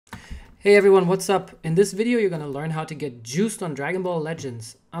Hey everyone, what's up? In this video, you're going to learn how to get juiced on Dragon Ball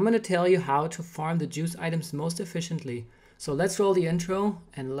Legends. I'm going to tell you how to farm the juice items most efficiently. So let's roll the intro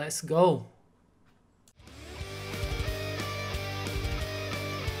and let's go.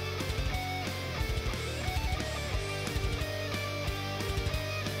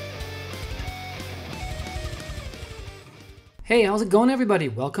 Hey, how's it going everybody?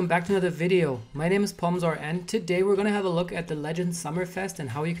 Welcome back to another video. My name is Pomzor and today we're going to have a look at the Legends Summerfest and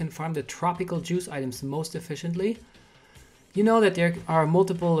how you can farm the tropical juice items most efficiently. You know that there are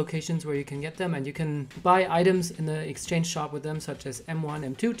multiple locations where you can get them and you can buy items in the exchange shop with them, such as M1,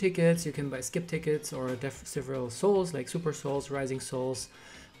 M2 tickets, you can buy skip tickets or several souls like Super Souls, Rising Souls.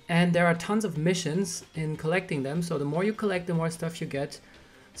 And there are tons of missions in collecting them, so the more you collect, the more stuff you get.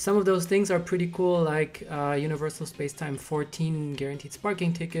 Some of those things are pretty cool, like Universal Spacetime 14 guaranteed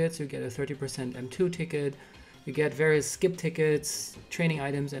sparking tickets, you get a 30% M2 ticket, you get various skip tickets, training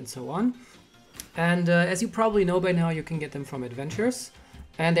items, and so on. And as you probably know by now, you can get them from adventures.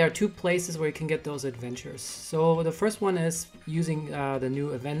 And there are two places where you can get those adventures. So the first one is using the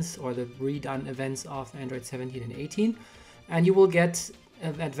new events or the redone events of Android 17 and 18. And you will get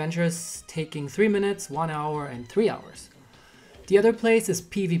adventures taking 3 minutes, 1 hour, and 3 hours. The other place is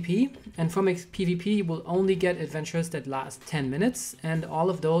PvP, and from PvP you will only get adventures that last 10 minutes, and all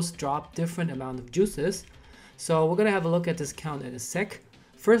of those drop different amount of juices. So we're gonna have a look at this count in a sec.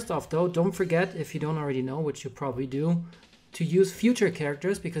 First off though, don't forget, if you don't already know, which you probably do, to use future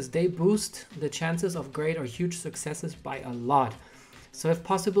characters because they boost the chances of great or huge successes by a lot. So if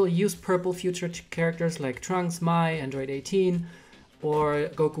possible, use purple future characters like Trunks, Mai, Android 18, or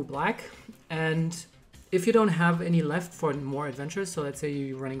Goku Black. And if you don't have any left for more adventures, so let's say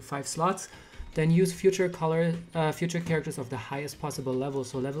you're running 5 slots, then use future characters of the highest possible level.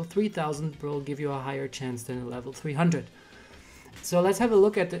 So level 3000 will give you a higher chance than a level 300. So let's have a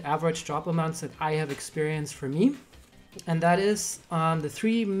look at the average drop amounts that I have experienced for me. And that is the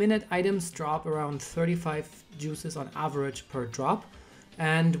 3-minute items drop around 35 juices on average per drop.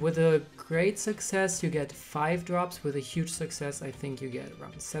 And with a great success, you get 5 drops. With a huge success, I think you get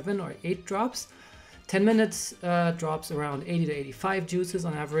around 7 or 8 drops. 10 minutes drops around 80 to 85 juices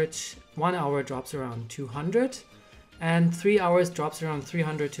on average, 1 hour drops around 200, and 3 hours drops around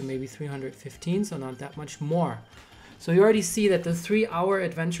 300 to maybe 315, so not that much more. So you already see that the 3-hour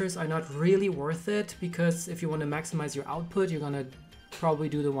adventures are not really worth it, because if you want to maximize your output, you're going to probably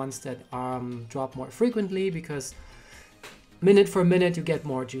do the ones that drop more frequently, because minute for minute you get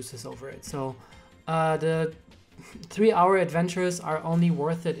more juices over it. So the 3-hour adventures are only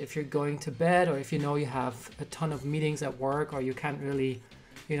worth it if you're going to bed, or if you know you have a ton of meetings at work, or you can't really,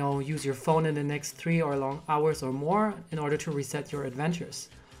 use your phone in the next 3 or long hours or more in order to reset your adventures.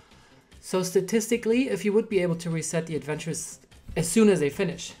 So statistically, if you would be able to reset the adventures as soon as they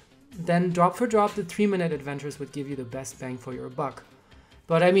finish, then drop for drop, the 3-minute adventures would give you the best bang for your buck.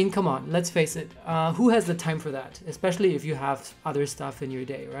 But I mean, come on, let's face it, who has the time for that? Especially if you have other stuff in your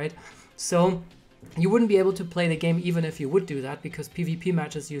day, right? So you wouldn't be able to play the game even if you would do that, because PvP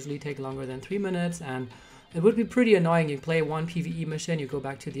matches usually take longer than 3 minutes, and it would be pretty annoying. You play one PvE mission, you go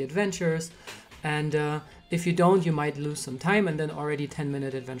back to the adventures, and if you don't, you might lose some time, and then already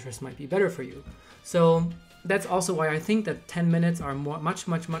 10-minute adventures might be better for you. So that's also why I think that 10 minutes are much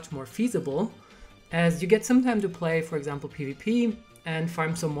more feasible, as you get some time to play, for example, PvP, and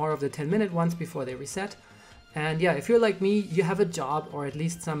farm some more of the 10-minute ones before they reset. And yeah, if you're like me, you have a job or at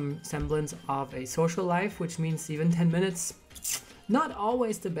least some semblance of a social life, which means even 10 minutes, not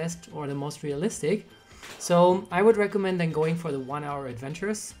always the best or the most realistic. So I would recommend then going for the 1-hour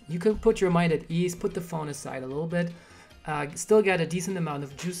adventures. You can put your mind at ease, put the phone aside a little bit, still get a decent amount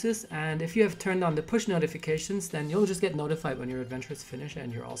of juices. And if you have turned on the push notifications, then you'll just get notified when your adventures finish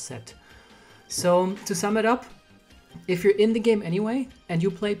and you're all set. So to sum it up, if you're in the game anyway and you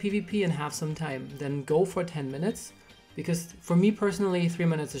play PvP and have some time, then go for 10 minutes, because for me personally 3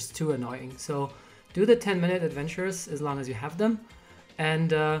 minutes is too annoying. So do the 10-minute adventures as long as you have them.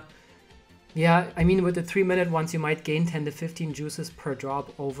 And yeah, I mean, with the 3-minute ones you might gain 10 to 15 juices per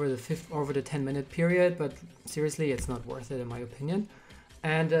drop over the 10-minute period, but seriously, it's not worth it in my opinion.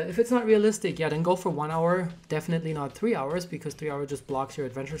 And if it's not realistic, yeah, then go for 1 hour, definitely not 3 hours, because 3 hours just blocks your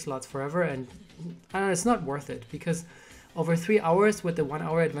adventure slots forever, and it's not worth it, because over 3 hours with the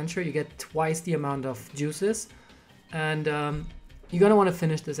 1-hour adventure, you get twice the amount of juices, and you're gonna want to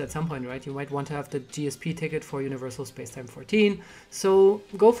finish this at some point, right? You might want to have the GSP ticket for Universal Spacetime 14, so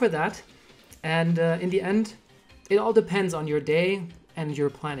go for that. And in the end, it all depends on your day and your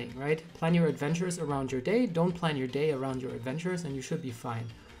planning, right? Plan your adventures around your day. Don't plan your day around your adventures, and you should be fine.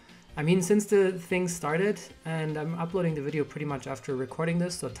 I mean, since the thing started, and I'm uploading the video pretty much after recording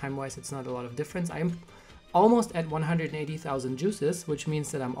this, so time-wise it's not a lot of difference. I'm almost at 180,000 juices, which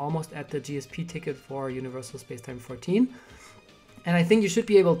means that I'm almost at the GSP ticket for Universal Spacetime 14. And I think you should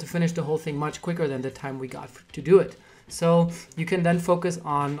be able to finish the whole thing much quicker than the time we got to do it. So you can then focus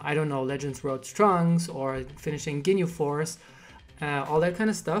on, I don't know, Legends Road Trunks or finishing Ginyu Force, all that kind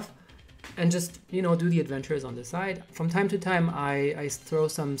of stuff. And just, you know, do the adventures on the side. From time to time, I throw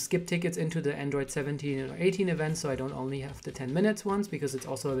some skip tickets into the Android 17 or 18 events, so I don't only have the 10 minutes ones, because it's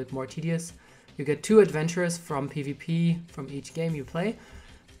also a bit more tedious. You get 2 adventures from PvP from each game you play,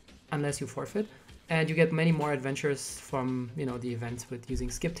 unless you forfeit. And you get many more adventures from, you know, the events with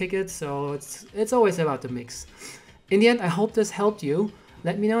using skip tickets, so it's always about the mix. In the end, I hope this helped you.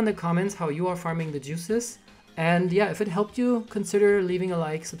 Let me know in the comments how you are farming the juices. And yeah, if it helped you, consider leaving a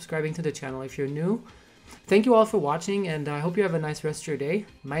like, subscribing to the channel if you're new. Thank you all for watching, and I hope you have a nice rest of your day.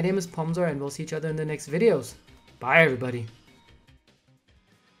 My name is Pomzor, and we'll see each other in the next videos. Bye, everybody.